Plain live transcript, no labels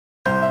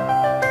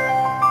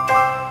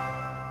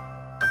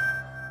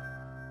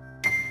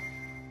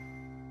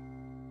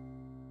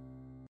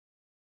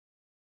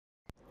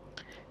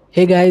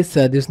Hey guys,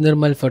 this is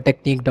Nirmal for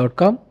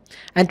technique.com,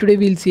 and today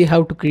we'll see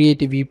how to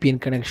create a VPN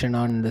connection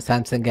on the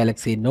Samsung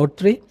Galaxy Note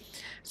 3.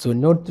 So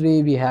Note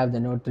 3, we have the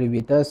Note 3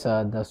 with us,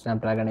 the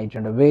Snapdragon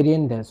 800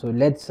 variant. So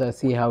let's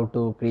see how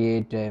to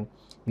create a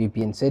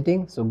VPN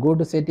setting. So go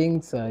to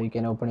settings, you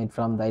can open it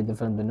from either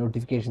from the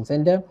notification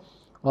center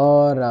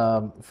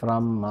or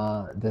from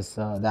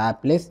the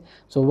app list.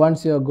 So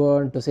once you go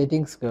into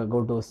settings,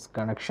 go to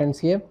connections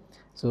here.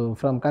 So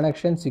from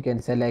connections you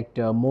can select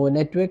more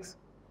networks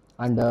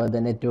under the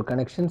network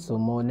connection, so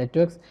more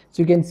networks.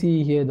 So you can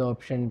see here the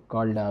option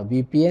called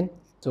VPN.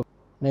 So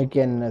now you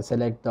can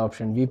select the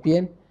option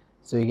VPN.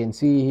 So you can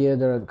see here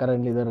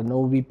currently there are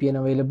no VPN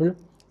available,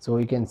 so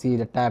you can see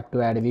the tab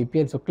to add a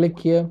VPN. So click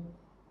here,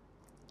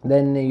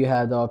 then you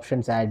have the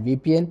options add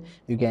VPN.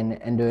 You can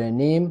enter a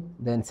name,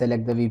 then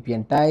select the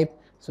VPN type.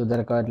 So there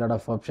are quite a lot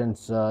of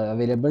options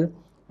available.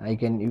 You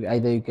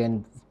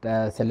can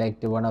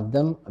select one of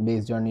them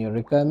based on your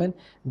requirement.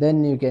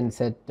 Then you can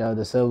set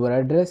the server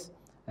address,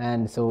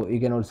 and so you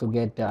can also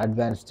get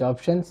advanced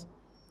options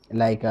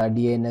like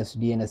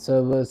DNS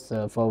servers,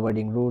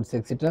 forwarding routes,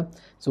 etc.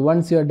 So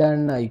once you're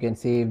done, you can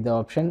save the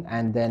option,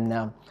 and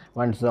then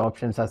once the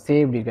options are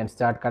saved, you can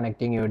start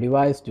connecting your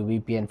device to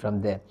VPN from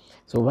there.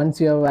 So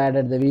once you have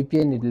added the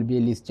VPN, it will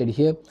be listed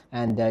here,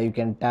 and you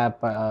can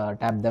tap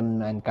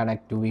them and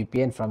connect to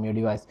VPN from your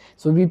device.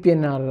 So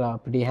VPN are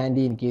pretty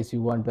handy in case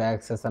you want to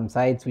access some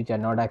sites which are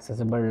not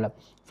accessible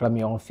from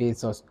your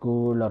office or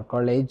school or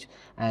college,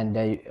 and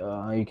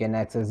you can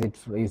access it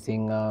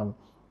using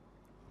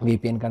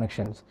VPN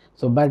connections.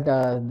 So but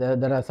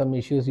there are some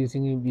issues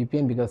using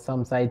VPN because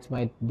some sites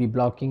might be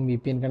blocking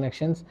VPN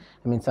connections.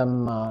 I mean,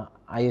 some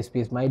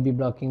ISPs might be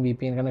blocking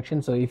VPN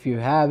connections. So if you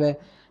have a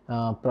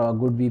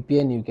good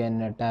VPN, you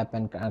can tap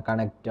and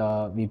connect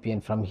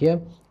VPN from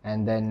here,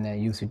 and then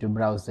use it to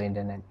browse the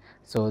internet.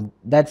 So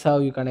that's how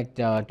you connect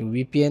to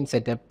VPN,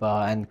 set up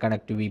and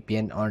connect to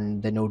VPN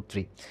on the Note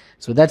 3.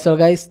 So that's all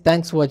guys,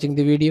 thanks for watching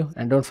the video,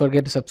 and don't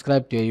forget to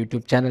subscribe to our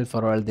YouTube channel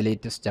for all the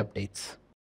latest updates.